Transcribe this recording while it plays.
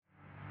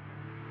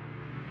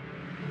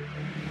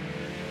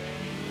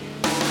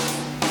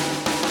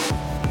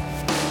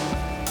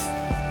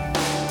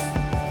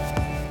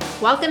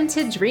Welcome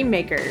to Dream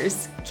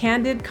Makers,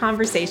 candid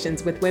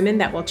conversations with women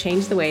that will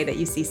change the way that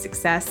you see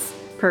success,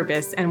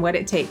 purpose, and what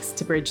it takes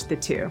to bridge the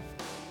two.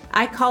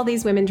 I call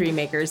these women dream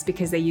makers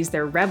because they use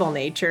their rebel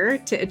nature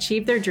to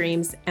achieve their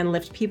dreams and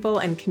lift people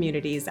and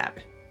communities up.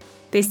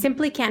 They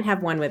simply can't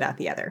have one without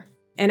the other.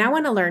 And I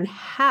want to learn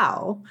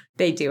how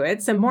they do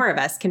it so more of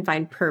us can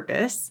find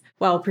purpose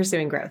while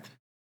pursuing growth.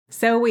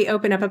 So we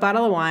open up a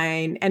bottle of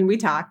wine and we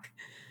talk.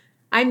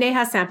 I'm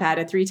Neha Sampat,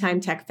 a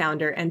 3-time tech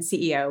founder and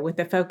CEO with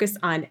a focus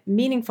on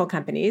meaningful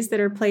companies that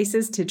are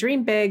places to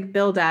dream big,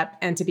 build up,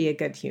 and to be a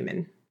good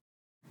human.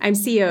 I'm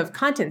CEO of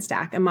Content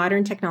Stack, a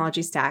modern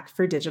technology stack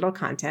for digital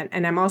content,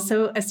 and I'm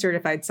also a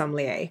certified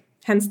sommelier,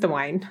 hence the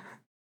wine.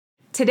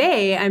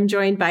 Today, I'm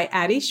joined by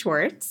Addie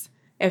Schwartz,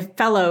 a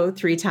fellow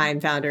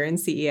 3-time founder and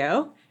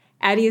CEO.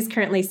 Addie is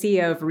currently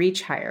CEO of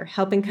ReachHire,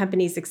 helping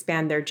companies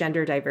expand their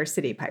gender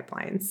diversity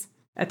pipelines,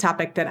 a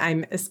topic that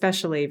I'm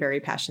especially very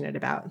passionate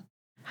about.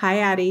 Hi,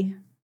 Addie.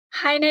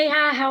 Hi,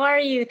 Neha. How are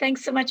you?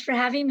 Thanks so much for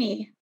having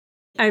me.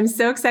 I'm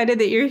so excited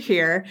that you're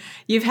here.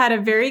 You've had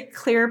a very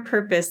clear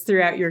purpose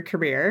throughout your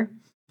career.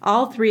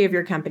 All 3 of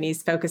your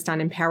companies focused on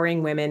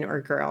empowering women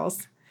or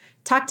girls.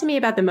 Talk to me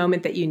about the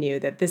moment that you knew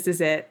that this is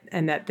it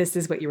and that this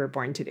is what you were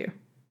born to do.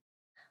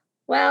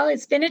 Well,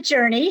 it's been a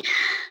journey,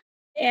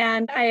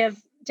 and I have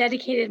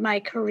dedicated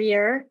my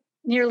career,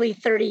 nearly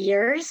 30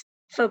 years,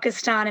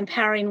 focused on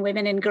empowering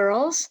women and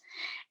girls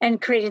and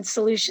creating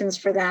solutions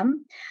for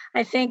them.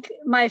 I think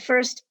my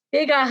first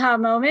big aha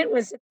moment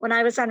was when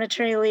I was on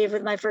maternity leave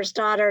with my first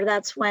daughter.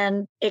 That's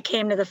when it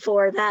came to the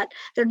fore that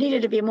there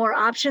needed to be more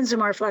options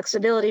and more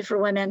flexibility for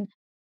women.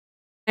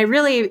 I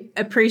really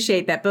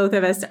appreciate that both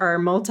of us are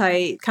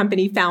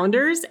multi-company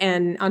founders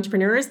and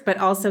entrepreneurs, but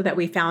also that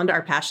we found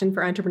our passion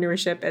for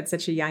entrepreneurship at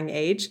such a young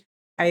age.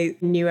 I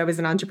knew I was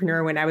an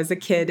entrepreneur when I was a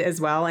kid as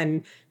well.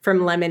 And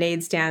from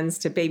lemonade stands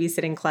to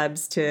babysitting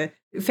clubs to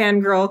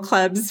fangirl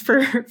clubs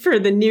for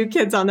the new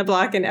kids on the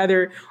block and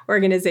other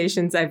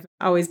organizations, I've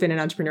always been an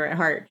entrepreneur at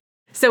heart.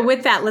 So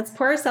with that, let's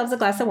pour ourselves a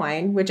glass of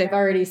wine, which I've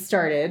already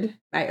started.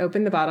 I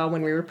opened the bottle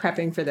when we were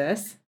prepping for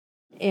this.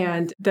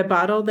 And the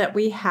bottle that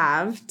we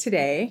have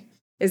today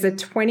is a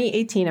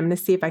 2018. I'm going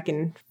to see if I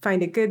can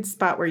find a good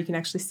spot where you can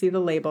actually see the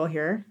label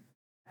here.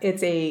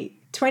 It's a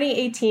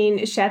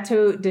 2018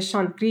 Chateau de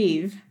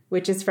Chantgrive,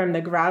 which is from the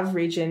Grave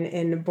region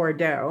in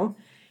Bordeaux.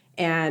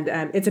 And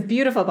it's a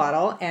beautiful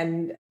bottle.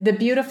 And the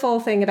beautiful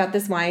thing about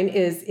this wine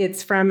is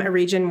it's from a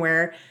region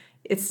where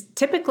it's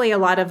typically a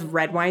lot of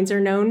red wines are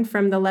known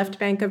from the left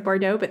bank of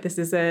Bordeaux, but this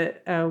is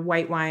a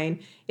white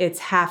wine. It's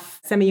half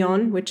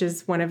Semillon, which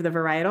is one of the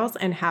varietals,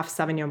 and half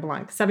Sauvignon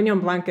Blanc.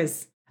 Sauvignon Blanc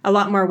is a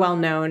lot more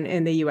well-known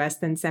in the U.S.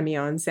 than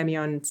Semillon.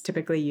 Semillon is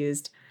typically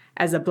used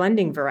as a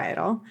blending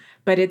varietal,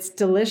 but it's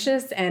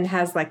delicious and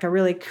has like a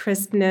really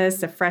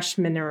crispness, a fresh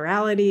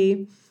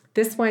minerality.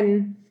 This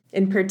one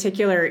in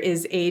particular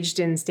is aged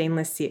in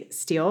stainless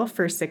steel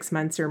for 6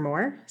 months or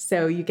more.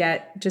 So you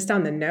get just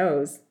on the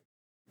nose,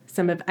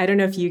 I don't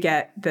know if you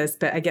get this,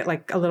 but I get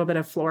like a little bit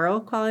of floral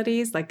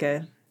qualities, like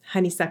a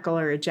honeysuckle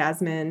or a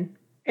jasmine.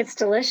 It's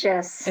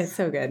delicious. It's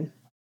so good.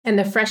 And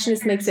the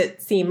freshness makes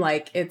it seem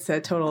like it's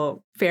a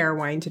total fair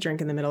wine to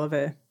drink in the middle of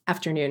an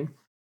afternoon.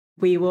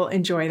 We will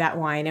enjoy that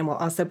wine, and we'll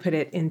also put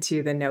it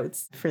into the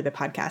notes for the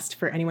podcast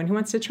for anyone who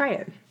wants to try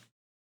it.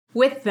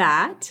 With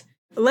that,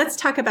 let's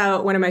talk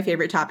about one of my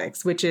favorite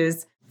topics, which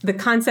is the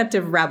concept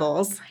of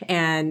rebels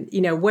and,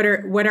 what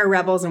are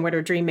rebels and what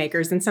are dream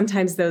makers? And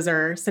sometimes those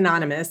are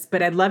synonymous,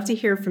 but I'd love to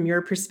hear from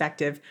your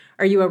perspective.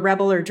 Are you a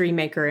rebel or dream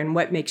maker, and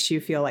what makes you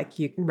feel like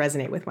you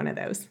resonate with one of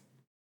those?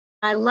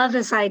 I love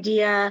this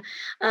idea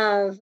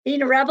of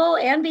being a rebel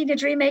and being a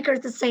dream maker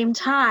at the same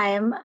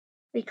time.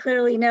 We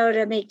clearly know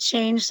to make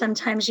change,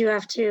 sometimes you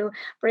have to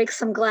break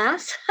some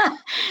glass.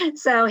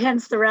 So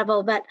hence the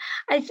rebel. But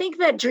I think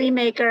that dream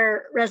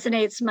maker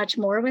resonates much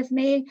more with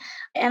me.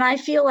 And I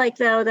feel like,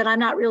 though, that I'm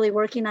not really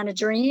working on a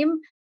dream.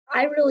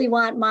 I really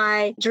want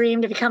my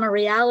dream to become a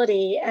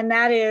reality. And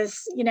that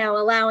is,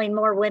 allowing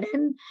more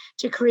women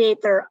to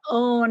create their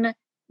own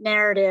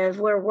narrative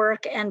where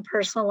work and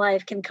personal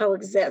life can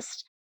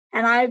coexist.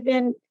 And I've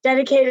been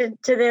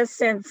dedicated to this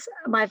since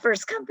my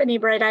first company,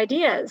 Bright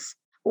Ideas,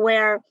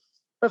 where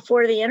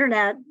before the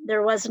internet,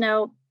 there was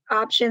no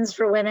options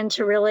for women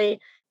to really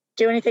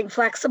do anything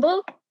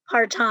flexible,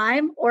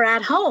 part-time, or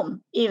at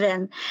home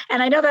even.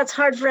 And I know that's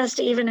hard for us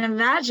to even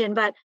imagine,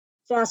 but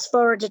fast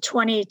forward to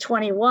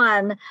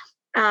 2021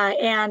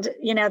 and,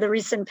 the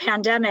recent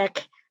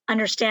pandemic,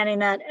 understanding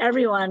that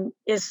everyone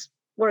is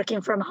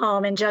working from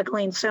home and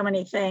juggling so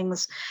many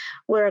things,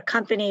 where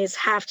companies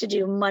have to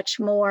do much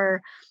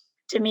more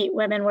to meet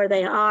women where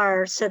they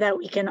are so that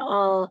we can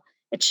all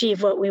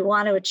achieve what we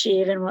want to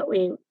achieve and what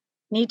we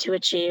need to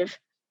achieve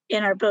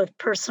in our both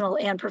personal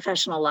and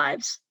professional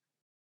lives.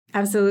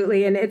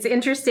 Absolutely. And it's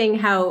interesting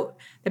how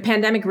the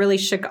pandemic really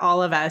shook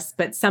all of us,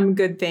 but some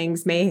good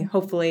things may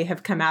hopefully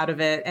have come out of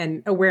it,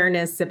 and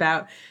awareness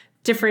about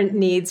different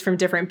needs from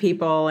different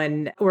people.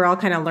 And we're all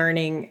kind of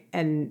learning,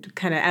 and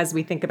kind of as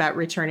we think about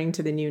returning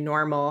to the new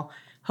normal,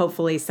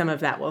 hopefully some of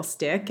that will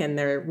stick and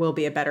there will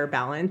be a better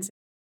balance.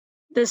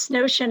 this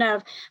notion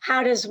of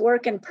how does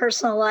work and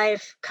personal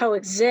life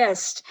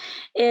coexist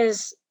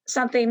is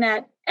something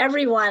that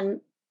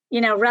everyone,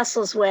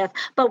 wrestles with,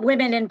 but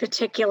women in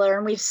particular.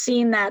 And we've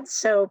seen that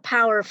so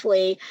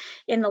powerfully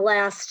in the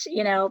last,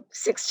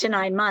 6 to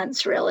 9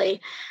 months, really.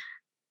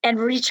 And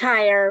Reach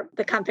Higher,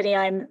 the company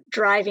I'm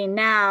driving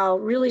now,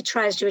 really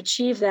tries to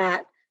achieve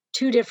that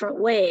two different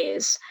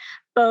ways,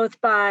 both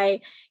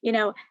by,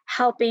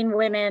 helping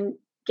women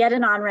get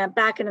an on-ramp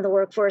back into the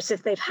workforce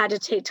if they've had to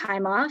take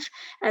time off,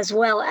 as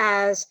well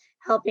as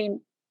helping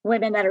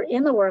women that are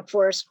in the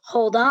workforce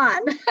hold on,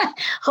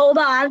 hold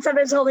on,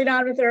 sometimes holding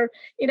on with their,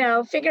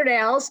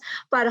 fingernails,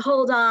 but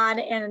hold on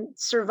and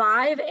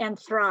survive and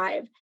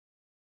thrive.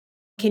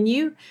 Can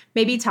you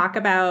maybe talk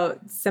about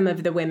some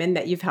of the women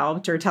that you've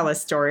helped or tell a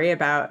story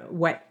about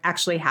what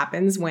actually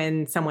happens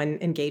when someone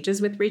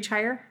engages with Reach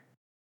Higher?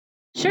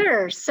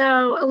 Sure.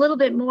 So a little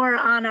bit more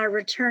on our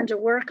return to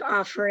work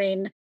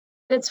offering.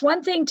 It's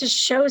one thing to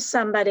show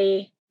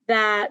somebody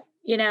that,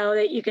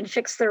 that you can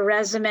fix their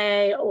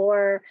resume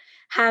or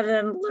have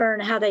them learn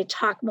how they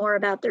talk more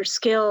about their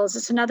skills.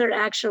 It's another to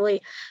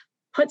actually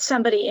put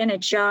somebody in a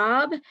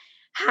job,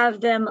 have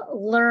them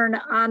learn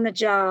on the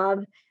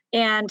job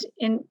and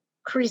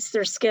increase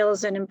their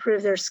skills and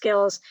improve their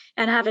skills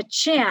and have a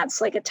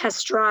chance, like a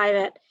test drive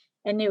at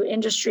a new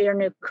industry or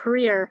new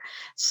career.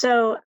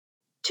 So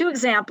 2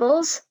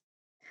 examples.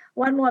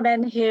 One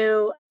woman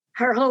who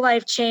her whole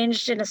life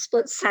changed in a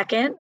split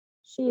second.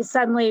 She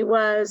suddenly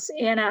was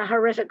in a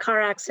horrific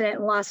car accident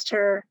and lost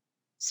her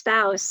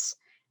spouse,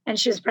 and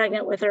she was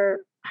pregnant with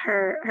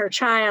her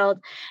child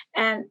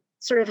and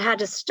sort of had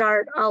to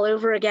start all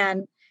over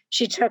again.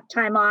 She took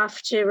time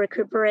off to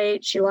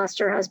recuperate. She lost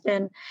her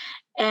husband.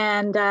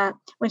 And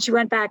when she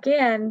went back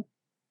in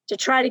to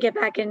try to get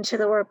back into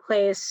the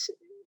workplace,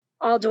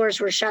 all doors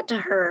were shut to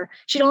her.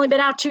 She'd only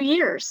been out 2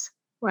 years.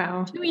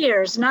 Wow. 2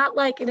 years, not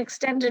like an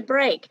extended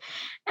break.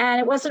 And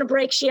it wasn't a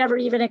break she ever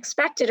even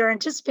expected or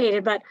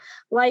anticipated, but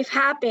life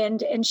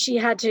happened and she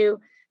had to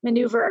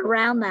maneuver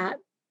around that.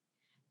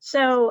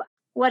 So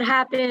what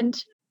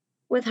happened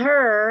with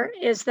her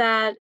is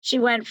that she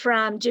went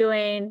from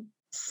doing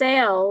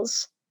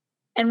sales,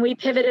 and we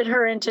pivoted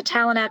her into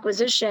talent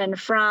acquisition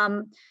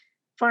from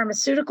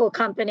pharmaceutical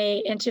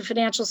company into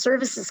financial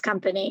services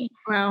company.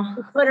 Wow.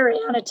 We put her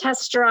on a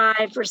test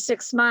drive for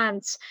 6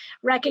 months,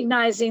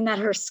 recognizing that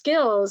her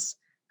skills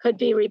could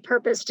be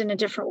repurposed in a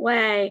different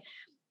way.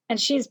 And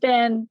she's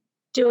been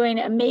doing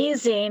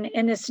amazing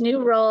in this new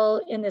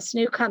role, in this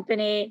new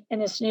company, in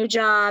this new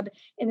job,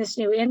 in this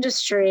new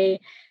industry.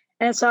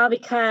 And it's all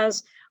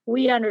because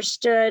we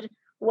understood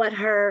what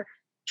her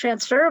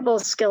transferable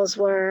skills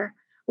were.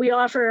 We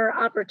offer her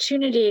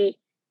opportunity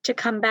to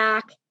come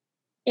back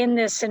in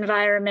this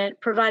environment,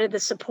 provided the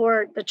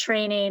support, the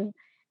training,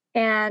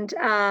 and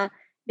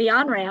the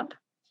on-ramp.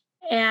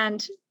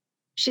 And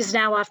she's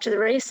now off to the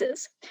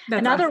races. That's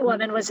Another awesome.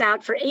 woman was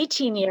out for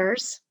 18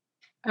 years.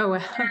 Oh,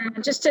 wow.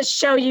 Just to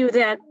show you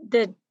that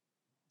the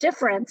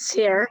difference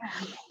here.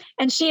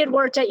 And she had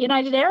worked at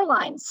United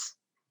Airlines.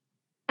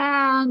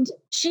 And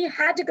she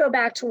had to go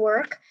back to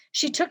work.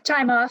 She took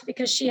time off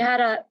because she had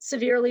a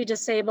severely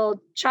disabled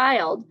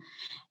child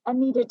and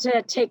needed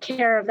to take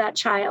care of that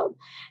child.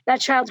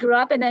 That child grew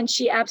up, and then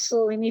she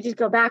absolutely needed to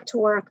go back to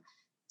work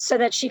so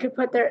that she could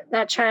put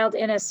that child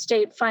in a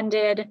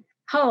state-funded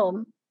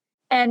home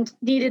and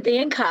needed the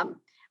income.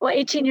 Well,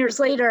 18 years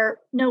later,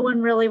 no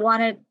one really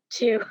wanted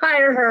to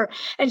hire her.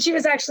 And she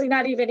was actually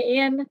not even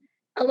in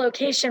a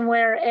location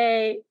where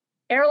a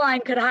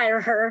airline could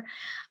hire her,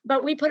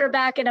 but we put her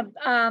back in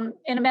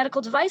a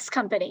medical device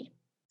company.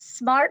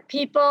 Smart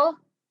people,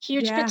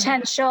 huge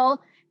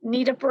potential,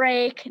 need a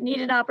break,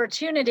 need an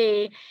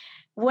opportunity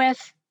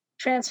with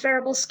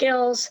transferable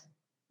skills,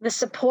 the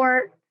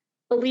support,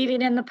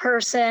 believing in the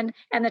person,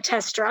 and the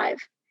test drive.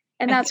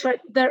 And that's what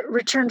the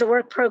Return to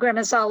Work program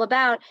is all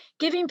about,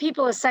 giving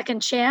people a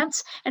second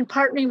chance and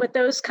partnering with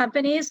those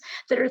companies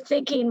that are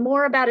thinking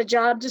more about a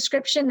job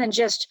description than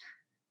just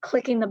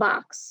clicking the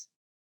box.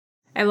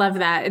 I love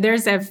that.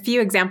 There's a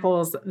few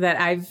examples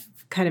that I've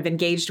kind of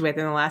engaged with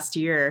in the last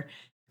year.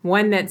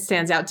 One that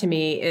stands out to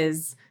me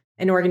is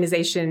an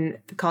organization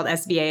called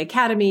SVA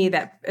Academy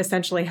that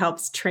essentially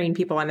helps train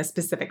people on a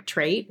specific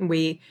trait. And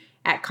we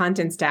at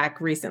Content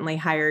Stack recently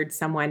hired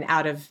someone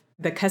out of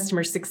the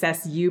Customer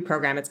Success U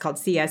program. It's called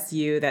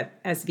CSU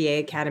that SVA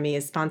Academy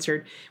is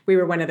sponsored. We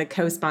were one of the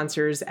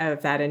co-sponsors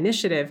of that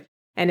initiative.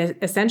 And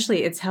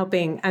essentially, it's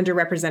helping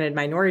underrepresented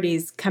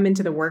minorities come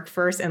into the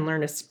workforce and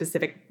learn a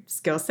specific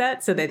skill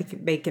set so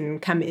that they can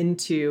come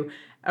into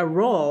a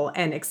role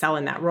and excel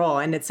in that role.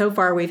 And so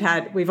far, we've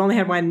only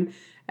had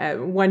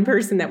one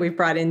person that we've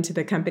brought into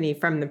the company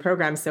from the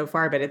program so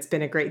far, but it's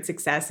been a great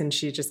success. And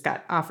she just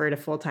got offered a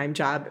full-time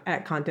job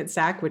at Content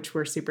Stack, which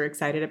we're super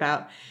excited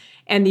about.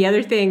 And the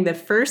other thing, the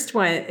first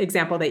one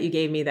example that you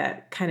gave me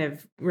that kind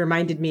of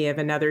reminded me of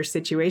another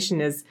situation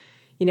is,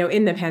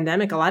 in the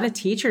pandemic, a lot of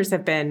teachers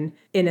have been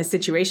in a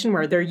situation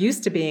where they're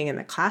used to being in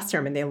the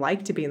classroom and they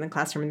like to be in the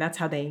classroom, and that's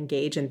how they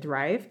engage and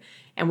thrive.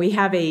 And we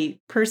have a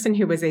person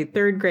who was a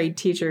 3rd grade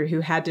teacher who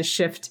had to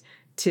shift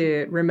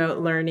to remote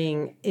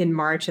learning in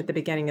March at the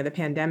beginning of the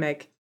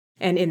pandemic.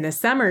 And in the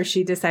summer,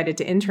 she decided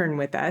to intern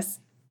with us.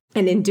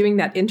 And in doing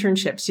that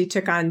internship, she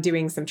took on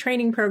doing some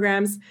training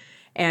programs.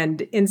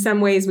 And in some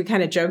ways, we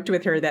kind of joked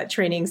with her that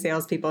training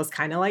salespeople is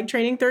kind of like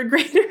training third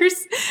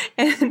graders.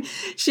 And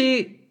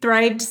she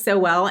thrived so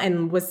well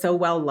and was so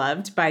well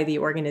loved by the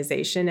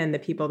organization and the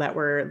people that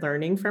were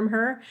learning from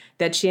her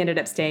that she ended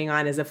up staying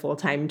on as a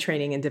full-time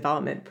training and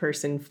development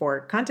person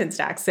for Content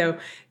Stack. So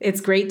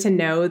it's great to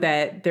know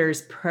that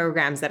there's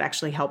programs that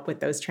actually help with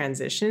those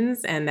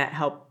transitions and that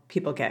help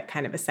people get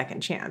kind of a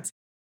second chance.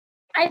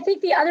 I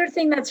think the other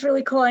thing that's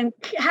really cool, and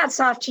hats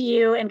off to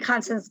you and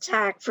Content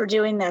Stack for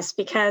doing this,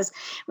 because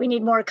we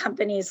need more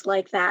companies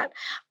like that.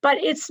 But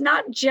it's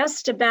not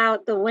just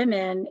about the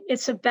women,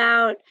 it's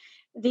about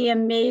the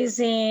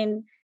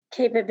amazing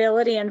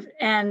capability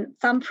and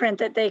thumbprint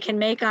that they can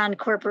make on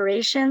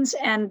corporations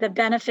and the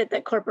benefit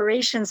that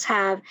corporations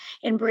have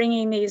in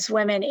bringing these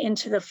women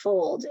into the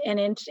fold and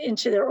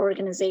into their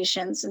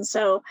organizations. And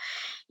so,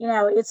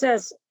 it's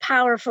as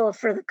powerful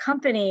for the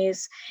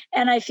companies.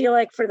 And I feel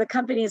like for the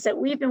companies that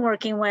we've been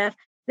working with,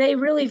 they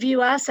really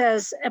view us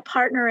as a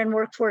partner in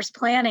workforce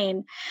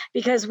planning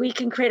because we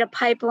can create a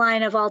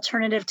pipeline of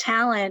alternative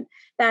talent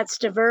that's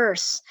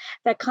diverse,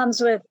 that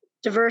comes with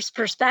diverse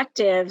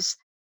perspectives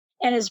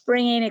and is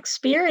bringing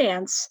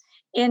experience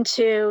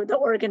into the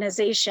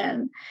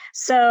organization.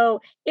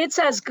 So it's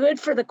as good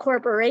for the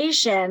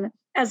corporation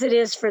as it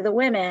is for the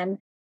women.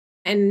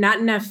 And not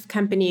enough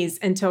companies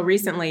until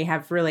recently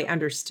have really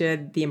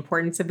understood the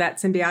importance of that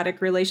symbiotic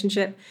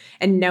relationship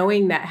and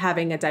knowing that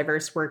having a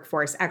diverse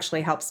workforce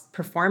actually helps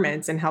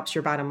performance and helps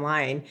your bottom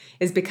line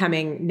is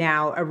becoming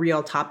now a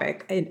real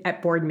topic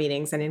at board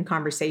meetings and in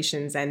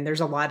conversations. And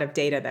there's a lot of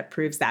data that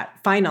proves that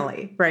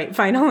finally, right?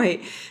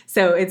 Finally.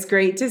 So it's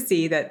great to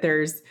see that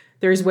there's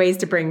ways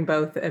to bring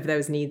both of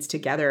those needs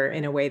together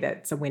in a way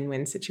that's a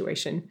win-win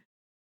situation.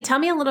 Tell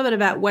me a little bit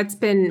about what's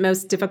been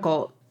most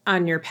difficult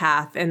on your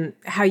path and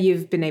how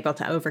you've been able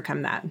to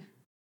overcome that.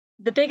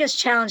 The biggest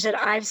challenge that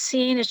I've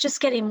seen is just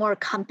getting more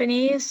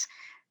companies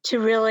to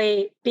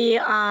really be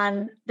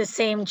on the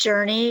same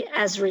journey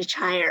as Reach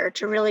Higher,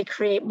 to really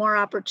create more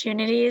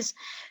opportunities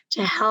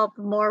to help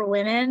more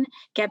women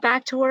get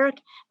back to work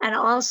and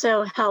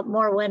also help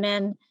more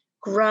women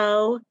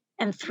grow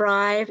and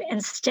thrive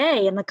and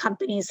stay in the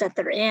companies that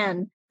they're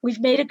in. We've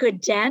made a good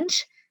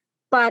dent,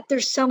 but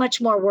there's so much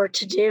more work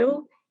to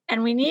do.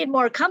 And we need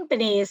more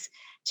companies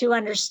to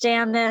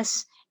understand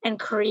this and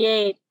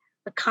create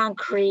a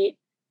concrete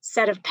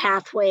set of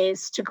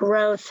pathways to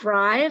grow,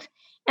 thrive,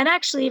 and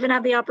actually even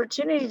have the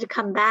opportunity to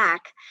come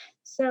back.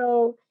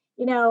 So,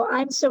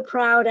 I'm so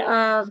proud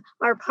of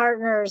our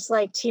partners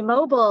like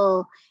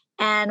T-Mobile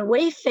and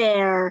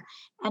Wayfair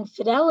and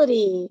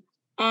Fidelity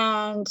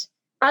and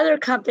other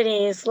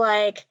companies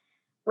like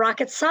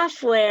Rocket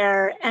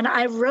Software and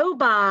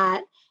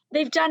iRobot.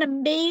 They've done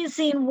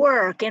amazing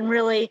work in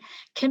really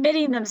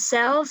committing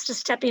themselves to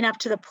stepping up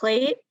to the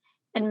plate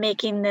and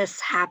making this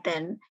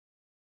happen.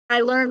 I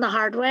learned the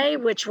hard way,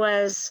 which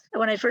was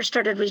when I first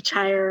started Reach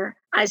Higher,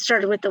 I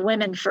started with the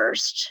women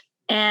first.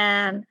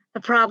 And the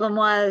problem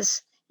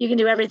was you can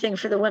do everything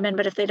for the women,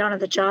 but if they don't have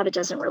the job, it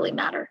doesn't really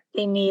matter.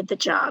 They need the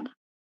job.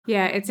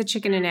 Yeah, it's a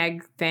chicken and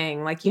egg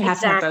thing. Like you have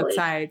to have both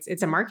sides.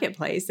 It's a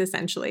marketplace,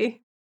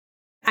 essentially.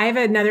 I have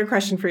another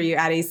question for you,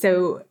 Addie.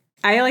 So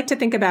I like to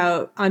think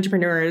about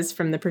entrepreneurs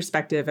from the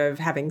perspective of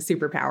having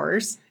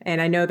superpowers.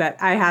 And I know that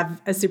I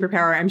have a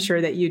superpower. I'm sure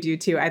that you do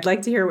too. I'd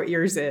like to hear what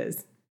yours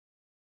is.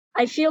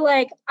 I feel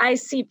like I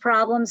see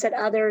problems that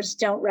others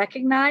don't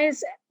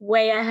recognize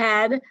way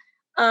ahead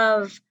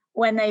of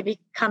when they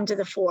come to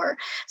the fore.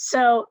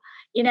 So,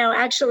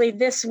 actually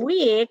this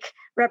week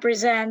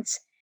represents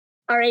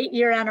our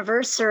 8-year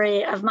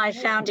anniversary of my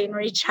founding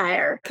Reach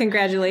Higher.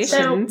 Congratulations.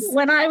 So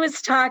when I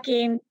was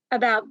talking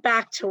about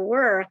back to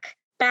work,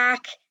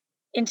 back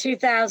in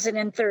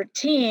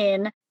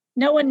 2013,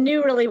 no one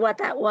knew really what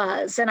that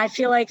was. And I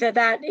feel like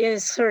that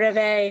is sort of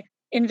a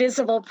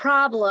invisible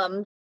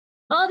problem.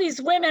 All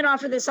these women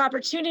offer this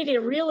opportunity to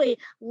really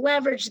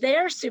leverage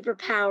their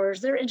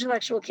superpowers, their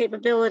intellectual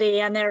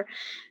capability and their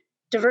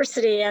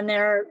diversity and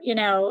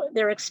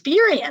their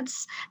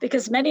experience,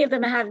 because many of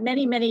them have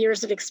many, many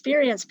years of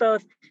experience,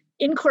 both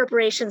in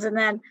corporations and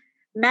then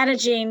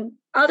managing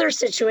other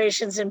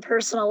situations in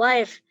personal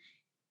life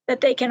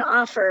that they can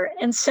offer.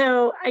 And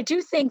so I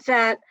do think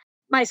that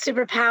my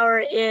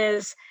superpower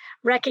is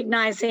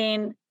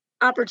recognizing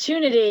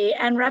opportunity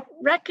and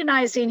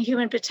recognizing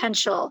human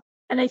potential.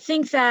 And I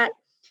think that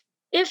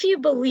if you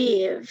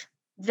believe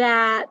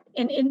that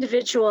an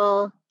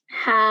individual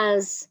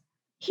has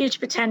huge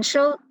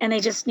potential and they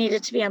just need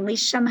it to be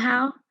unleashed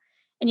somehow,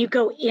 and you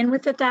go in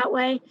with it that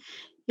way,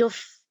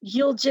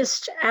 you'll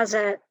just, as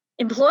an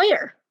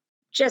employer,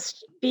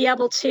 just be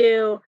able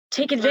to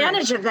take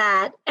advantage of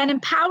that and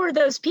empower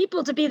those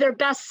people to be their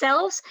best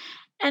selves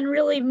and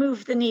really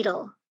move the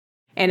needle.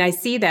 And I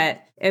see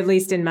that, at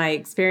least in my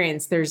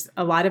experience, there's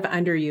a lot of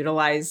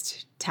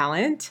underutilized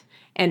talent.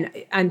 and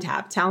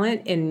untapped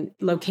talent in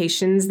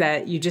locations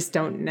that you just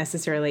don't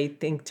necessarily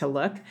think to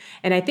look.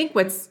 And I think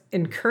what's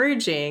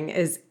encouraging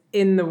is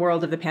in the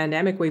world of the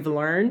pandemic, we've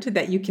learned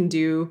that you can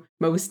do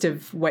most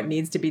of what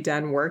needs to be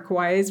done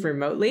work-wise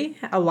remotely.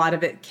 A lot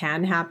of it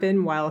can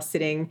happen while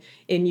sitting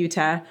in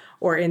Utah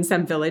or in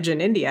some village in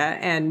India.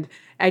 And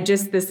I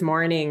just this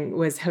morning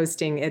was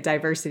hosting a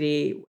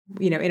diversity,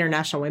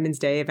 International Women's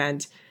Day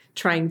event,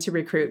 trying to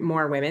recruit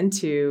more women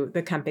to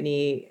the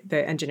company,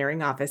 the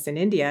engineering office in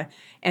India.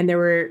 And there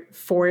were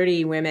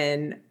 40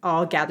 women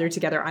all gathered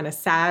together on a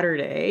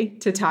Saturday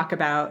to talk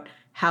about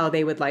how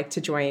they would like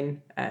to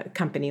join a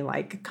company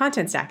like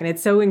Content Stack. And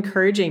it's so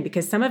encouraging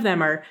because some of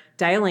them are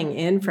dialing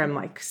in from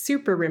like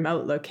super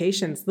remote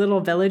locations,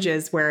 little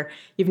villages where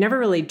you've never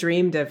really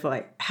dreamed of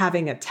like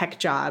having a tech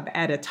job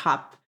at a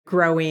top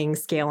growing,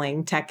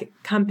 scaling tech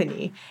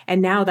company.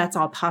 And now that's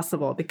all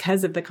possible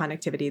because of the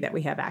connectivity that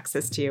we have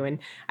access to. And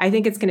I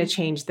think it's going to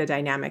change the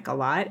dynamic a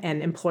lot.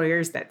 And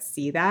employers that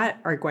see that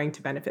are going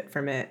to benefit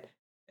from it.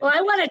 Well,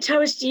 I want to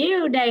toast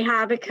you,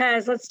 Neha,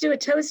 because let's do a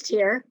toast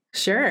here.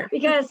 Sure.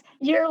 Because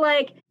you're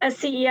like a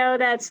CEO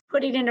that's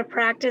putting into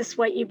practice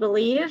what you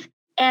believe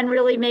and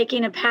really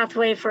making a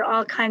pathway for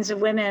all kinds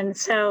of women.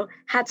 So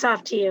hats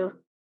off to you.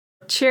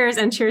 Cheers,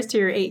 and cheers to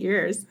your 8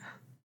 years.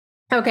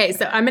 Okay,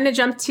 so I'm going to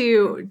jump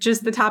to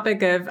just the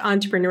topic of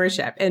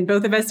entrepreneurship. And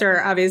both of us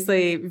are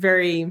obviously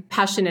very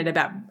passionate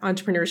about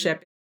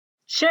entrepreneurship.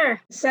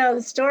 Sure. So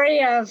the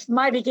story of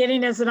my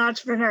beginning as an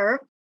entrepreneur,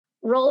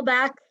 roll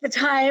back the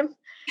time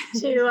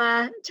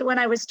to when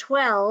I was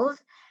 12,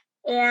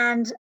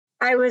 and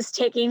I was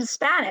taking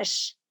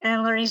Spanish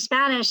and learning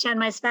Spanish. And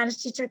my Spanish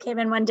teacher came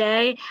in one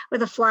day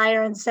with a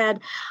flyer and said,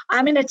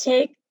 I'm going to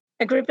take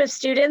a group of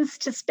students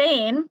to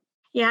Spain.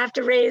 You have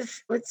to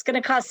raise what's going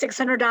to cost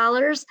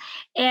 $600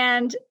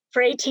 and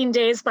for 18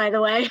 days, by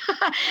the way,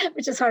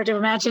 which is hard to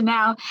imagine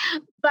now.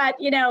 But,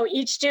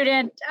 each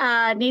student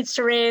needs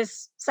to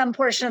raise some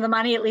portion of the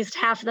money, at least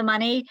half of the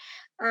money,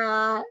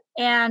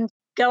 and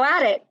go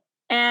at it.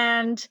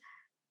 And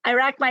I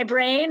racked my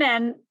brain,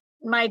 and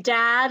my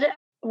dad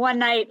one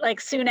night, like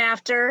soon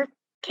after,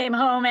 came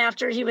home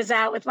after he was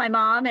out with my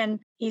mom, and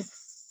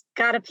he's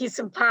got a piece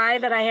of pie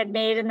that I had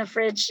made in the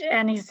fridge.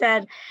 And he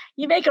said,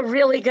 you make a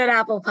really good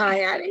apple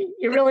pie, Addie.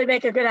 You really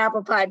make a good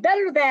apple pie,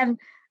 better than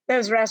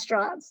those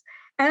restaurants.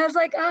 And I was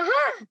like,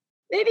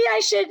 maybe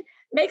I should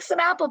make some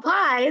apple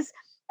pies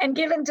and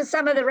give them to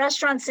some of the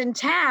restaurants in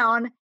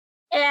town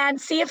and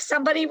see if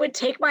somebody would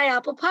take my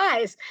apple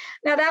pies.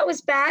 Now, that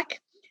was back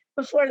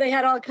before they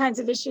had all kinds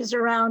of issues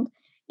around,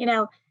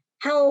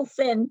 health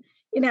and,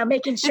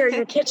 making sure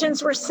your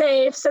kitchens were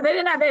safe. So they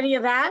didn't have any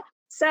of that.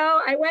 So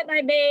I went and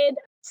I made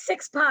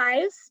 6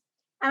 pies,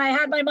 and I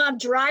had my mom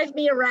drive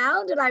me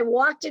around, and I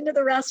walked into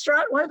the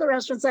restaurant. One of the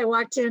restaurants I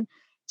walked in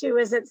to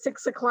was at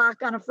 6:00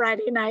 on a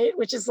Friday night,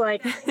 which is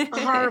like a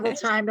horrible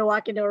time to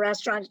walk into a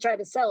restaurant to try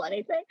to sell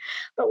anything.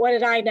 But what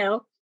did I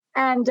know?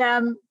 And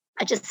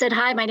I just said,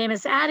 hi, my name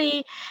is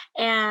Addie,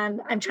 and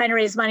I'm trying to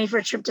raise money for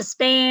a trip to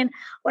Spain.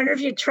 Wonder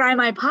if you'd try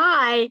my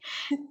pie.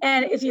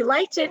 And if you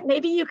liked it,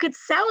 maybe you could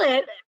sell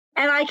it,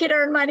 and I could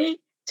earn money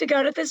to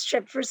go to this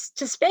trip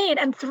to Spain.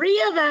 And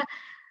three of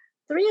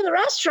the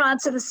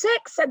restaurants of the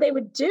 6 said they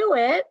would do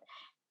it.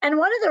 And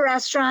one of the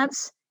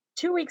restaurants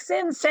 2 weeks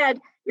in said,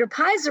 your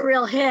pie's a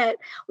real hit.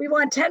 We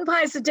want 10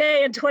 pies a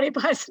day and 20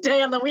 pies a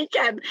day on the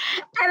weekend.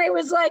 And it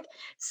was like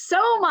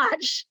so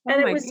much.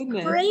 And it was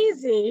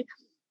crazy.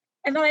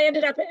 And then I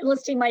ended up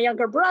enlisting my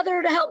younger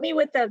brother to help me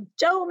with the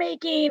dough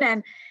making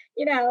and,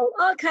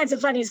 all kinds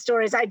of funny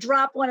stories. I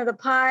dropped one of the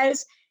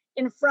pies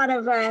in front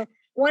of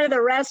one of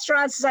the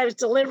restaurants as I was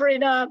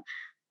delivering them.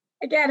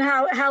 Again,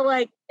 how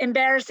like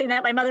embarrassing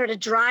that my mother had to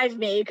drive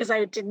me because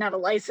I didn't have a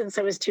license.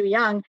 I was too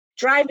young,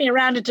 drive me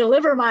around to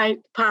deliver my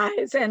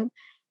pies. And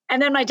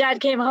then my dad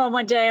came home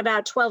one day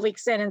about 12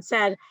 weeks in and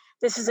said,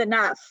 this is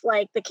enough.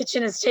 Like the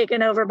kitchen is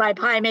taken over by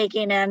pie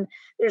making and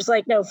there's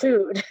like no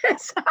food.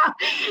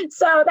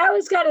 so that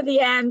was kind of the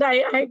end.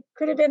 I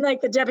could have been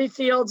like the Debbie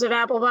Fields of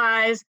apple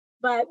pies,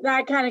 but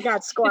that kind of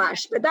got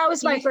squashed. But that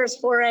was my first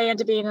foray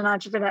into being an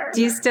entrepreneur.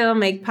 Do you still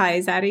make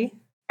pies, Addie?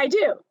 I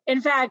do. In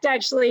fact,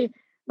 actually,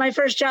 my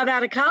first job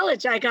out of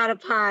college, I got a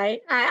pie.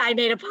 I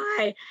made a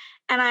pie.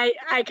 And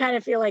I kind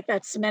of feel like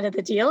that cemented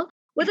the deal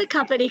with a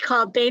company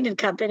called Bain &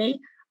 Company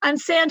on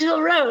Sand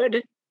Hill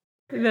Road.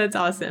 That's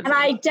awesome. And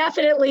I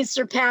definitely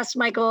surpassed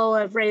my goal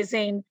of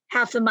raising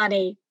half the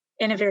money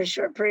in a very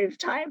short period of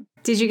time.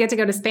 Did you get to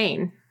go to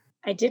Spain?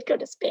 I did go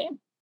to Spain.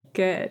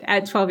 Good.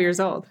 At 12 years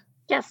old?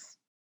 Yes.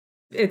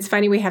 It's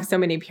funny, we have so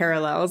many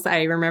parallels.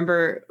 I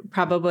remember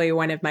probably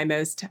one of my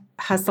most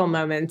hustle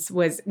moments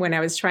was when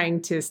I was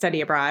trying to study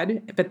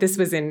abroad, but this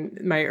was in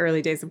my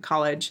early days of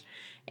college.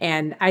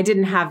 And I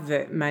didn't have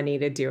the money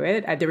to do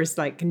it. There was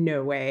like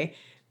no way.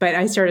 But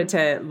I started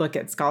to look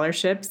at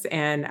scholarships,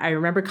 and I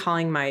remember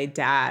calling my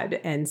dad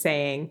and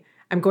saying,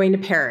 I'm going to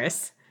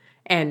Paris.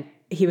 And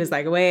he was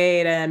like,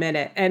 wait a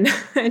minute. And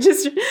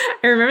I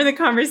remember the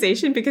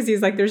conversation because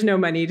he's like, there's no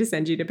money to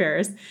send you to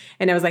Paris.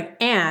 And I was like,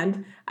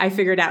 and I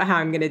figured out how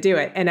I'm going to do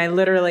it. And I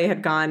literally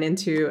had gone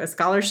into a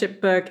scholarship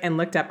book and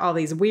looked up all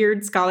these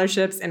weird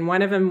scholarships. And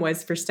one of them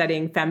was for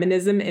studying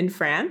feminism in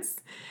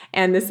France.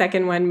 And the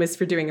second one was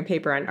for doing a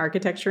paper on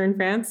architecture in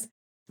France.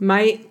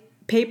 My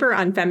paper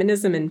on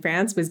feminism in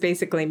France was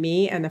basically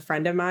me and a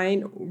friend of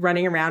mine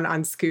running around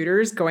on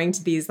scooters, going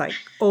to these like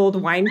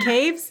old wine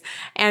caves.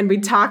 And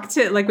we'd go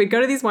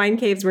to these wine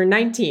caves. We're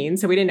 19,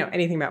 so we didn't know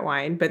anything about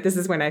wine, but this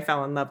is when I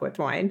fell in love with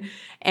wine.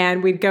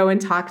 And we'd go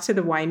and talk to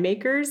the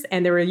winemakers.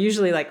 And there were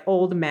usually like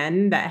old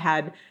men that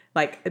had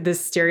like this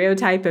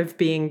stereotype of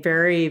being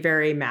very,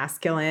 very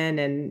masculine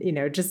and,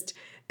 just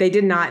they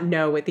did not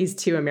know what these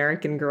two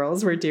American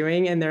girls were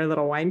doing in their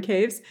little wine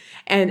caves.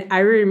 And I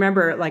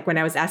remember like when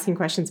I was asking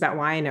questions about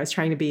wine, I was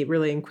trying to be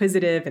really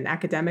inquisitive and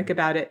academic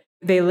about it.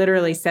 They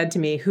literally said to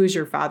me, who's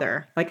your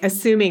father? Like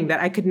assuming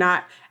that I could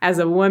not, as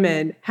a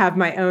woman, have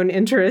my own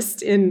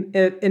interest in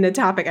a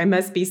topic. I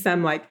must be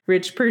some like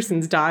rich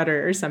person's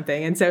daughter or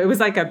something. And so it was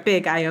like a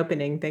big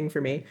eye-opening thing for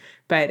me.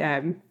 But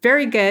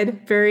very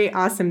good, very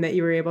awesome that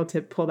you were able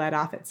to pull that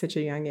off at such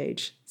a young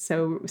age.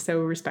 So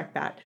respect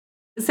that.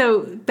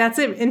 So that's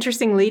an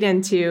interesting lead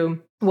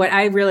into what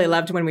I really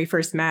loved when we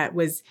first met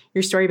was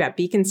your story about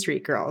Beacon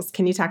Street Girls.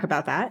 Can you talk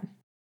about that?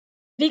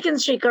 Beacon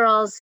Street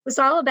Girls was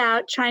all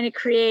about trying to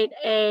create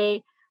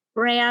a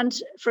brand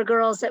for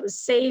girls that was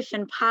safe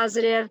and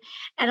positive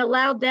and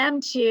allowed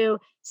them to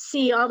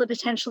see all the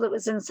potential that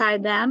was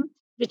inside them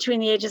between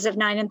the ages of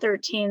 9 and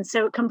 13.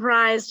 So it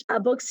comprised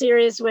a book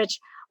series, which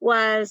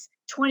was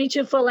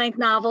 22 full-length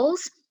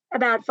novels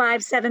about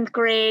 5 7th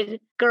grade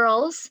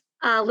girls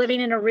living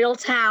in a real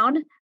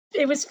town.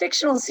 It was a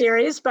fictional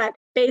series, but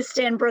based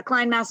in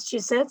Brookline,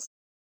 Massachusetts.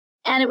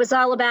 And it was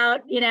all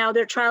about,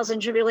 their trials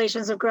and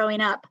tribulations of growing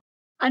up.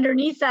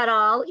 Underneath that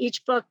all,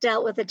 each book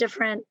dealt with a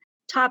different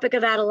topic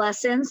of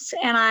adolescence.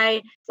 And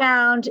I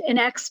found an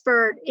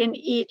expert in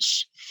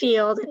each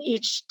field, in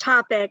each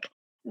topic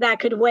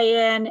that could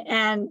weigh in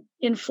and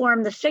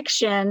inform the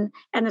fiction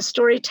and the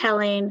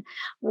storytelling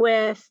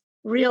with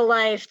real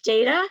life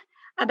data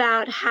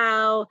about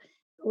how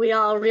we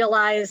all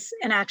realize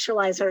and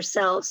actualize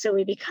ourselves so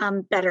we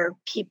become better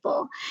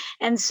people.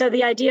 And so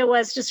the idea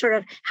was to sort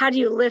of, how do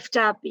you lift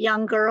up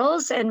young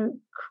girls and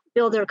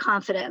build their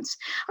confidence?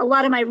 A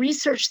lot of my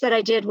research that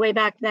I did way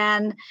back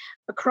then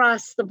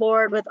across the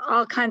board with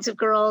all kinds of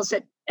girls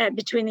at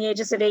between the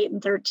ages of 8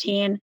 and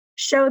 13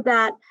 showed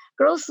that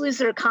girls lose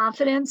their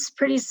confidence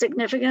pretty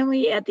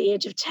significantly at the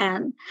age of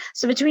 10.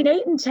 So between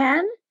 8 and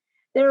 10,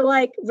 they're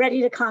like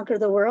ready to conquer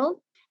the world.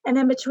 And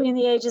then between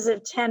the ages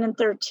of 10 and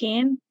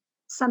 13,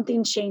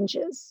 something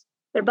changes.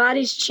 Their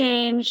bodies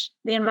change,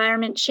 the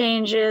environment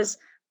changes,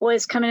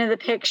 boys come into the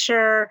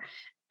picture,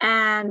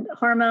 and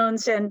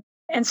hormones and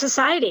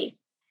society.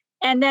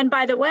 And then,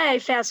 by the way,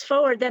 fast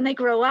forward, then they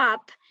grow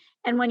up.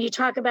 And when you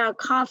talk about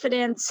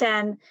confidence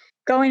and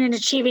going and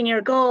achieving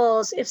your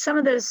goals, if some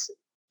of those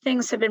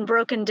things have been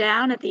broken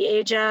down at the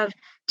age of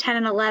 10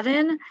 and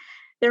 11,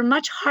 they're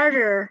much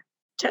harder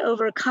to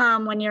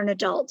overcome when you're an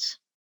adult.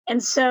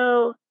 And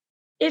so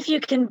if you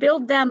can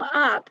build them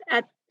up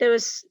at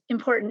those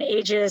important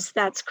ages,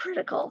 that's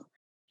critical.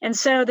 And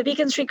so the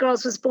Beacon Street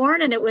Girls was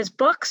born, and it was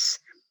books,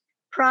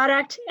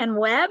 product, and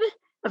web,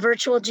 a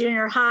virtual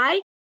junior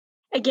high.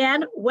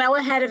 Again, well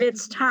ahead of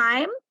its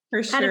time.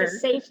 For sure. Kind of a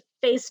safe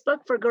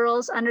Facebook for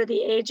girls under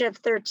the age of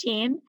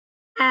 13.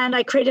 And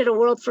I created a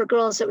world for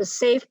girls that was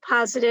safe,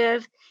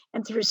 positive,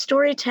 and through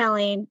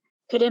storytelling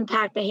could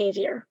impact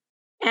behavior.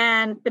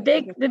 And the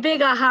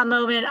big aha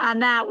moment on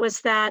that was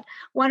that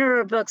one of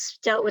our books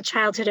dealt with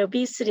childhood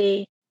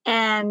obesity,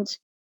 and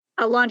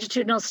a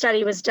longitudinal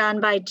study was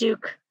done by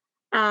Duke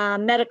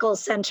Medical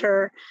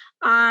Center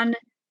on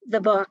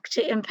the book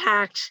to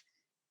impact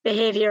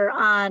behavior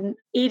on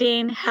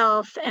eating,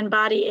 health, and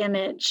body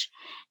image.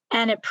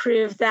 And it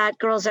proved that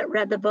girls that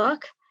read the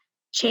book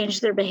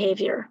changed their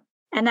behavior.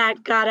 And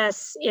that got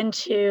us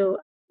into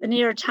the New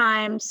York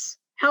Times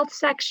health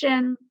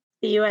section,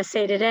 the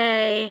USA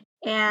Today,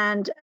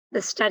 and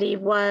the study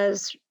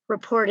was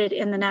reported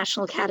in the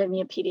National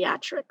Academy of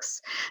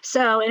Pediatrics.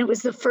 So it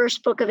was the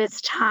first book of its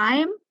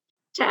time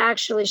to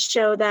actually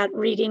show that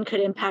reading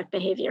could impact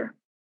behavior.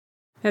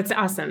 That's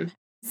awesome.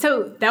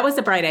 So that was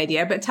a bright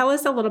idea, but tell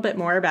us a little bit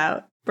more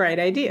about Bright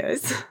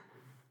Ideas.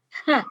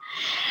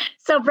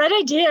 So Bright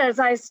Ideas,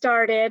 I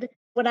started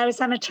when I was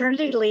on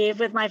maternity leave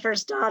with my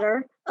first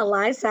daughter,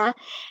 Eliza.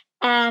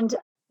 And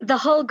the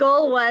whole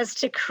goal was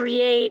to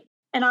create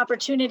an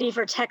opportunity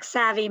for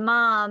tech-savvy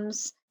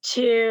moms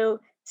to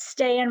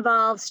stay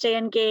involved, stay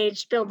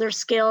engaged, build their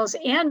skills,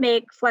 and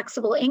make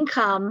flexible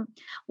income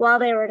while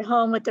they were at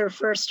home with their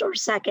first or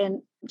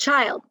second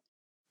child.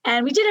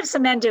 And we did have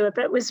some men do it,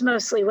 but it was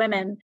mostly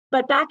women.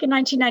 But back in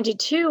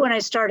 1992, when I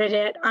started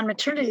it on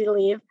maternity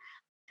leave,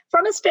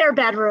 from a spare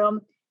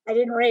bedroom, I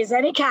didn't raise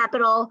any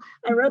capital.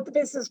 I wrote the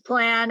business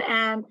plan,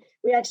 and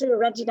we actually were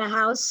renting a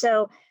house.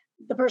 So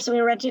the person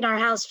we were renting our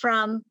house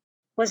from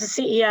was a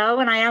CEO,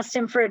 and I asked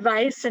him for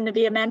advice and to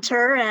be a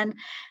mentor. And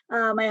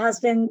my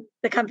husband,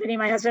 the company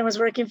my husband was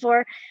working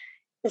for,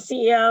 the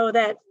CEO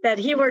that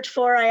he worked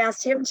for, I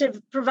asked him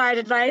to provide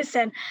advice,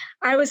 and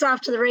I was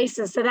off to the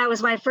races. So that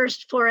was my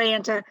first foray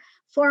into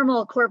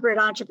formal corporate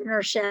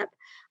entrepreneurship.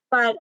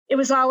 But it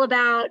was all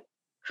about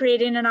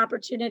creating an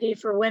opportunity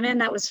for women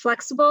that was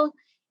flexible.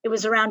 It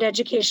was around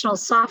educational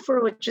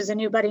software, which is a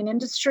new budding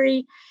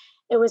industry.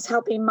 It was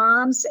helping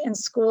moms and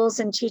schools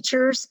and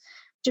teachers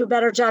do a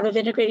better job of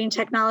integrating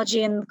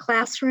technology in the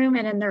classroom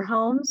and in their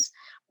homes,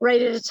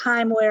 right at a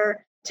time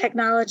where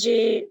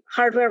technology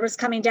hardware was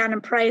coming down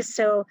in price.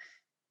 So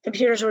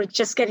computers were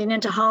just getting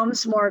into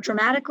homes more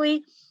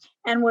dramatically,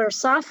 and where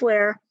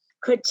software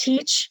could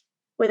teach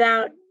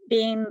without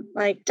being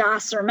like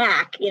DOS or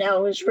Mac.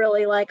 It was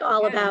really like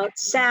all about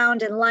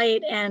sound and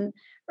light and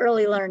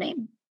early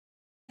learning.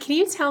 Can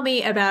you tell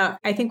me about,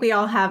 I think we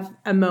all have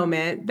a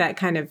moment that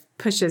kind of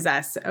pushes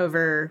us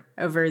over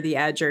the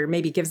edge or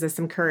maybe gives us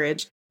some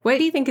courage. What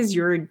do you think is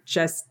your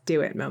just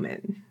do it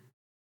moment?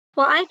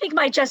 Well, I think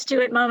my just do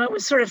it moment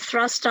was sort of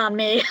thrust on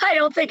me. I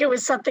don't think it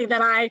was something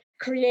that I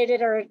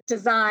created or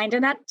designed.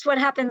 And that's what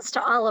happens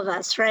to all of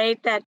us,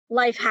 right? That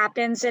life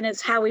happens and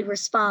it's how we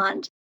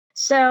respond.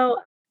 So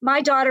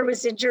my daughter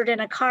was injured in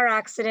a car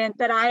accident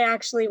that I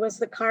actually was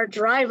the car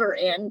driver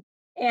in.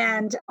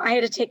 And I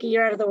had to take a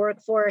year out of the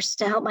workforce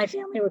to help my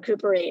family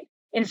recuperate.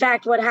 In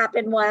fact, what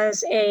happened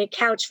was a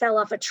couch fell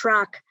off a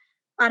truck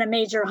on a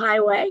major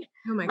highway.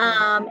 Oh my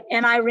God.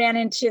 And I ran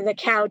into the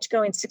couch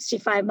going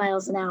 65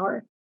 miles an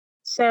hour.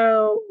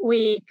 So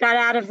we got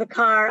out of the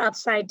car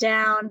upside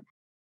down.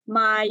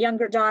 My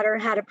younger daughter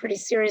had a pretty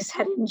serious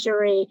head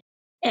injury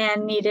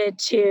and needed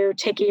to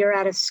take a year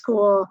out of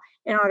school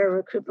in order to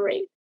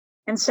recuperate.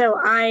 And so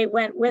I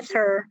went with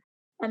her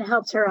and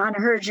helped her on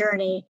her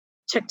journey,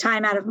 took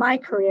time out of my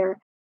career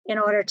in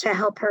order to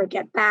help her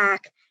get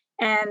back.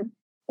 And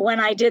when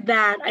I did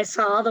that, I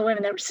saw all the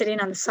women that were sitting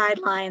on the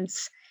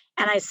sidelines.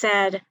 And I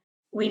said,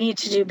 we need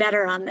to do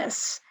better on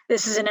this.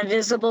 This is an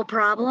invisible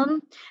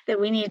problem that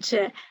we need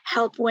to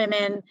help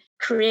women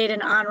create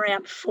an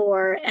on-ramp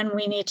for, and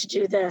we need to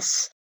do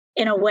this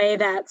in a way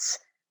that's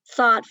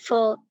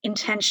thoughtful,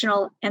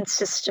 intentional, and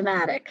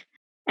systematic.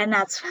 And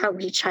that's how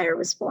Reach Higher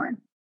was born.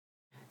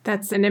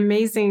 That's an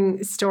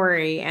amazing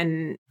story.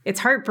 And it's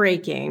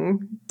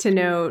heartbreaking to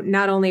know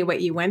not only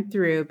what you went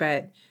through,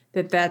 but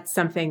that's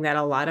something that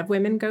a lot of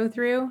women go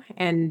through.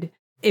 And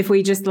if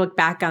we just look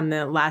back on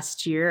the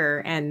last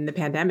year and the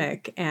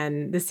pandemic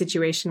and the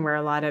situation where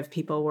a lot of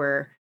people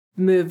were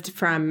moved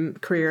from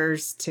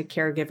careers to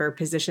caregiver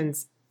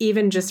positions,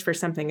 even just for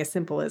something as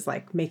simple as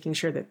like making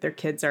sure that their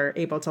kids are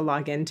able to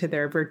log into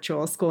their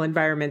virtual school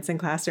environments and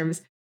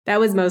classrooms,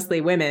 that was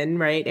mostly women,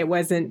 right? It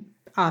wasn't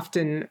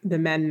often the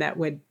men that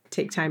would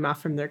take time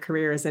off from their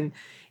careers. And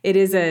it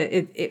is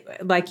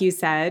like you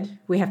said,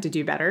 we have to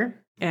do better.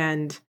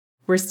 And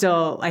we're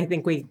still, I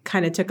think we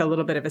kind of took a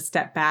little bit of a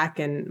step back,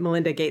 and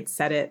Melinda Gates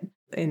said it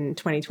in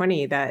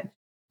 2020 that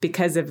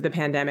because of the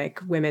pandemic,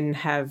 women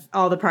have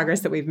all the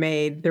progress that we've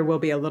made. There will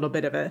be a little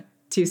bit of a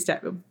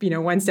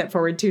one step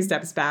forward, two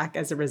steps back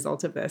as a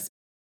result of this.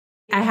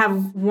 I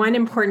have one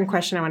important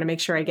question I want to make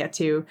sure I get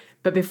to.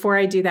 But before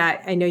I do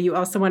that, I know you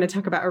also want to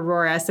talk about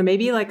Aurora. So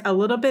maybe like a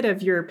little bit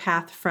of your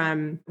path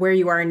from where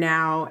you are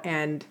now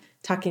and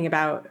talking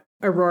about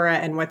Aurora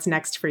and what's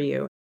next for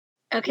you.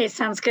 Okay,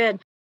 sounds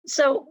good.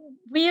 So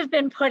we have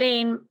been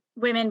putting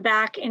women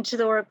back into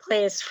the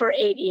workplace for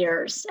 8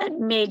 years at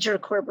major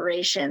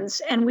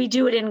corporations, and we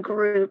do it in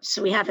groups.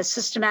 We have a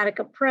systematic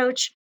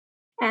approach.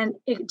 And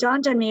it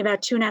dawned on me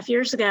about 2.5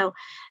 years ago,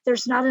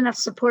 there's not enough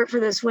support for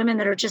those women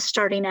that are just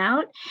starting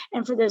out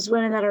and for those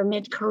women that are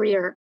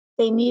mid-career.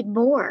 They need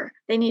more.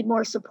 They need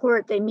more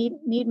support. They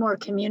need more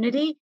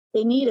community.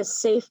 They need a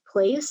safe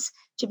place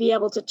to be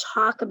able to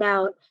talk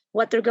about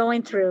what they're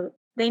going through.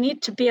 They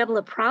need to be able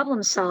to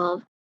problem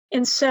solve.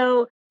 And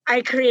so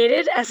I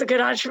created, as a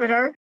good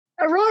entrepreneur,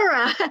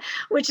 Aurora,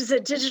 which is a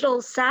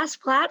digital SaaS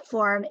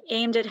platform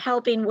aimed at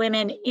helping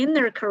women in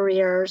their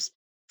careers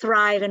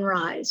thrive and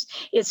rise.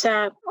 It's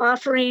an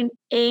offering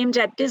aimed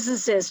at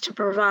businesses to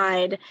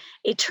provide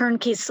a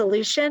turnkey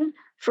solution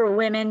for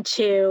women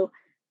to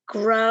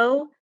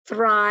grow,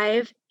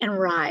 thrive, and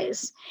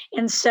rise.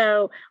 And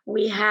so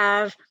we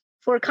have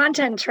 4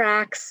 content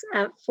tracks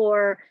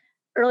for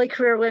early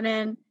career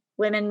women,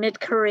 women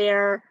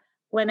mid-career,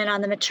 women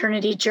on the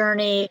maternity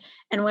journey,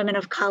 and women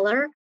of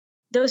color.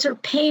 Those are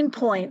pain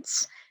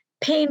points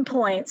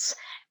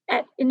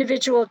at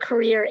individual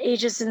career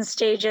ages and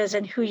stages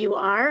and who you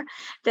are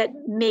that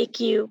make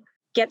you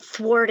get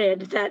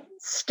thwarted, that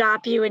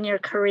stop you in your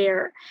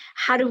career.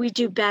 How do we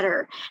do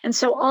better? And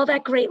so all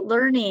that great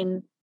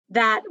learning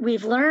that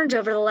we've learned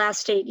over the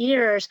last 8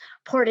 years,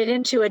 poured it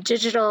into a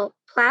digital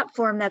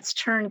platform that's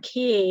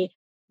turnkey,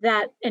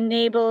 that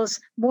enables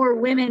more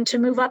women to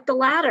move up the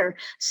ladder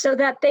so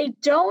that they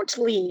don't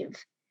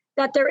leave,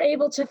 that they're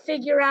able to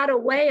figure out a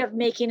way of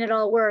making it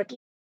all work.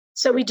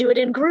 So we do it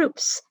in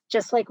groups,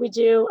 just like we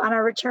do on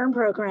our return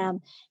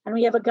program. And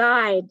we have a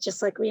guide,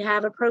 just like we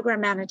have a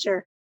program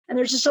manager. And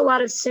there's just a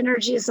lot of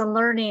synergies and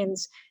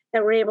learnings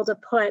that we're able to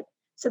put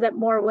so that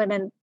more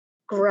women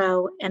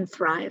grow and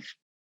thrive.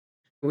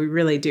 We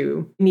really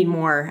do need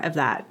more of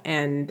that.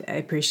 And I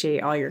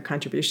appreciate all your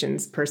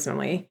contributions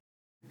personally.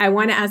 I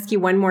want to ask you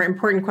one more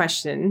important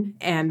question,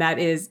 and that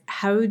is,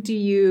 how do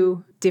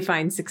you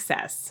define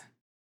success?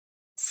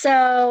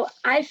 So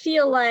I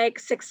feel like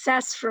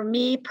success for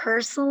me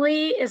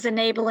personally is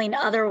enabling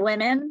other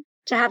women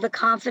to have the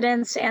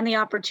confidence and the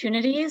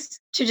opportunities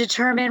to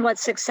determine what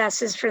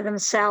success is for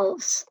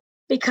themselves.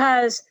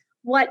 Because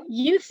what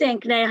you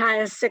think,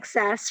 Neha, is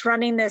success,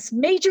 running this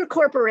major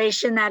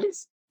corporation that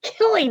is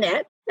killing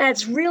it,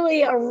 that's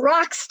really a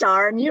rock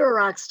star, and you're a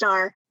rock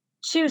star,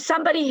 to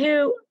somebody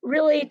who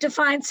really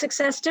defines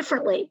success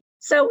differently.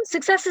 So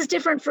success is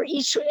different for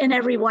each and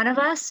every one of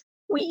us.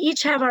 We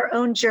each have our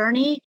own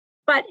journey,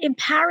 but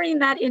empowering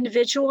that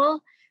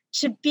individual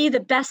to be the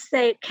best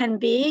they can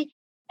be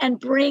and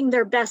bring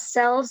their best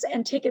selves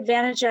and take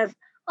advantage of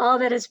all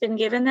that has been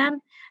given them,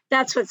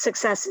 that's what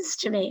success is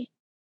to me.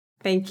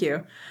 Thank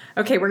you.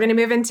 Okay, we're going to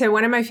move into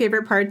one of my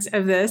favorite parts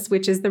of this,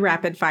 which is the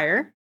rapid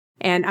fire.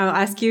 And I'll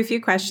ask you a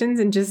few questions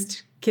and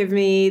just give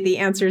me the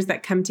answers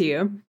that come to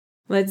you.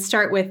 Let's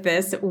start with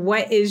this.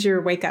 What is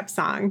your wake-up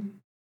song?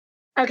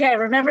 Okay,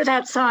 remember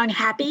that song,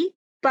 Happy,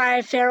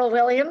 by Pharrell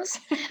Williams?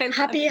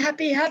 Happy,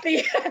 happy,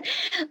 happy.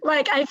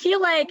 Like, I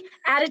feel like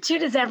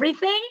attitude is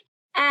everything.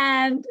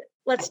 And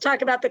let's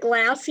talk about the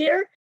glass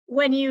here.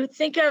 When you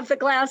think of the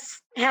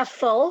glass half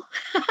full,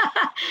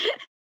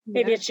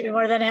 maybe it should be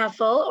more than half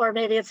full, or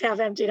maybe it's half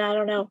empty. I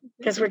don't know,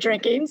 because we're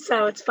drinking,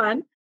 so it's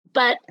fun.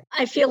 But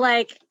I feel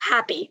like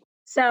happy.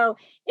 So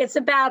it's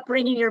about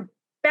bringing your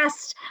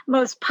best,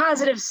 most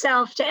positive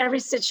self to every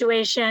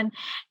situation.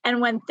 And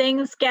when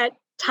things get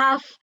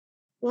tough,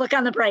 look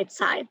on the bright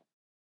side.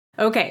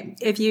 Okay.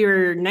 If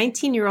your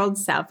 19-year-old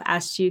self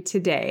asked you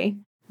today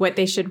what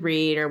they should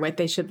read or what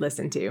they should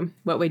listen to,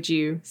 what would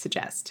you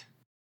suggest?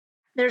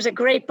 There's a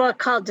great book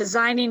called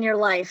Designing Your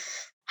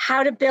Life,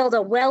 How to Build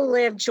a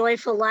Well-Lived,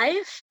 Joyful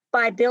Life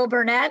by Bill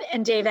Burnett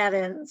and Dave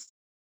Evans.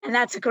 And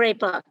that's a great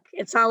book.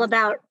 It's all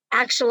about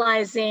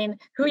actualizing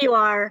who you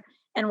are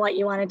and what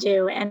you want to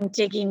do and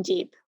digging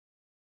deep.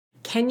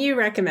 Can you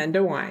recommend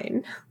a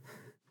wine?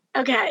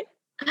 Okay.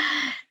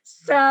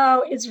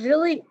 So it's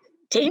really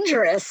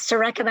dangerous to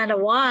recommend a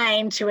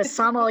wine to a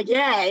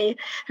sommelier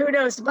who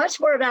knows much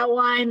more about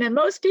wine than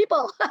most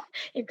people,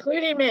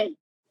 including me.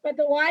 But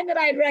the wine that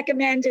I'd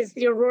recommend is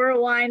the Aurora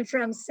wine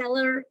from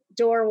Cellar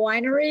Door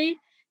Winery.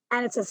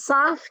 And it's a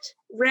soft,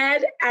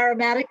 red,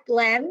 aromatic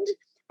blend.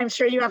 I'm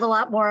sure you have a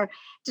lot more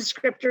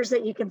descriptors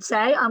that you can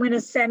say. I'm going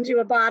to send you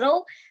a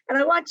bottle, and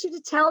I want you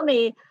to tell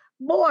me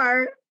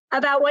more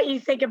about what you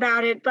think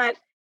about it. But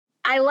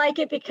I like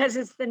it because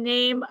it's the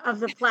name of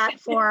the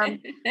platform.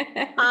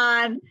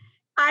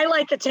 I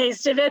like the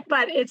taste of it,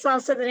 but it's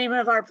also the name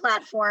of our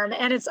platform.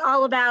 And it's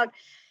all about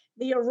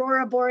the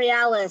Aurora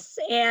Borealis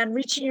and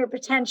reaching your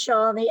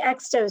potential in the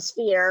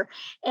exosphere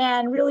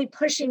and really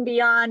pushing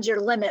beyond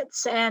your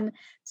limits. And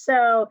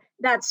so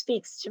that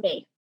speaks to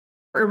me.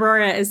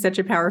 Aurora is such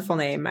a powerful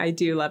name. I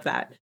do love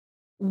that.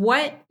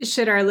 What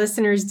should our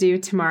listeners do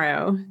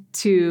tomorrow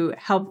to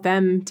help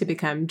them to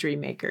become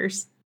dream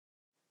makers?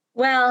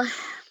 Well,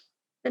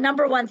 the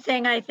number one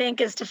thing I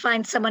think is to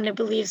find someone who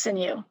believes in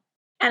you.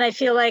 And I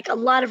feel like a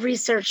lot of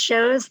research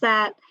shows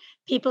that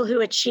people who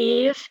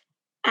achieve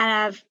and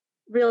have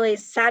really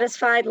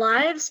satisfied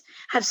lives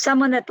have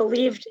someone that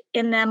believed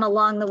in them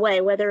along the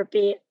way, whether it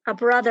be a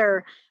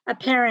brother, a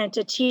parent,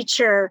 a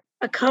teacher,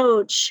 a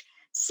coach,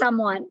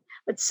 someone,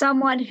 but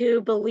someone who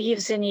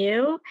believes in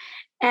you,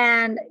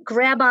 and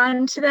grab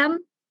onto them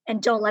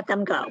and don't let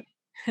them go.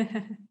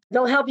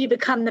 They'll help you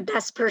become the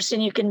best person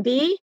you can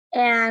be.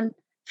 And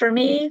for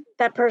me,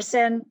 that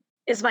person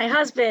is my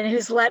husband,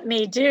 who's let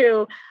me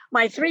do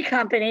my 3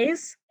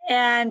 companies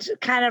and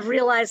kind of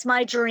realize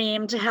my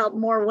dream to help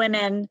more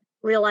women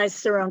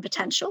realize their own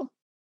potential.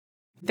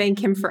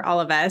 Thank him for all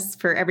of us,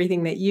 for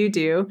everything that you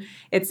do.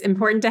 It's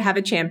important to have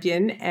a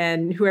champion,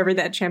 and whoever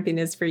that champion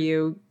is for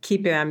you,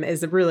 keep them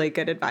is a really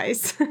good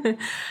advice.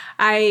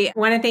 I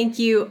want to thank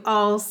you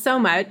all so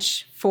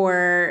much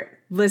for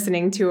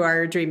listening to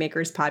our Dream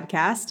Makers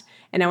podcast.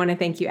 And I want to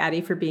thank you,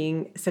 Addie, for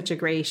being such a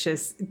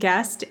gracious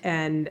guest.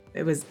 And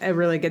it was a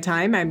really good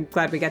time. I'm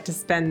glad we got to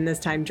spend this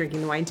time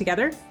drinking the wine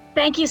together.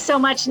 Thank you so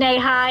much,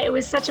 Neha. It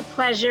was such a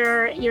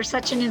pleasure. You're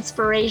such an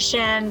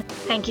inspiration.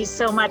 Thank you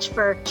so much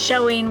for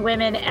showing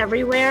women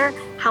everywhere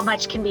how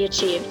much can be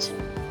achieved.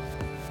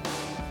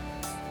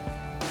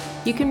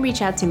 You can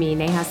reach out to me,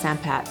 Neha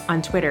Sampat,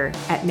 on Twitter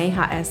at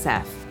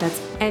NehaSF. That's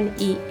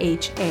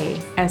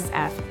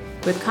NEHASF.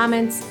 With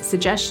comments,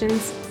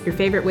 suggestions, your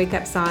favorite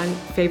wake-up song,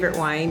 favorite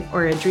wine,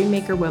 or a dream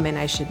maker woman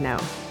I should know.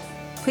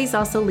 Please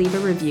also leave a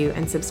review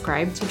and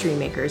subscribe to Dream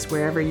Makers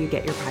wherever you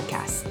get your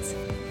podcasts.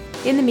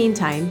 In the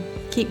meantime,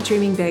 keep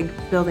dreaming big,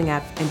 building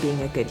up, and being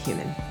a good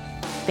human.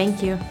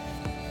 Thank you.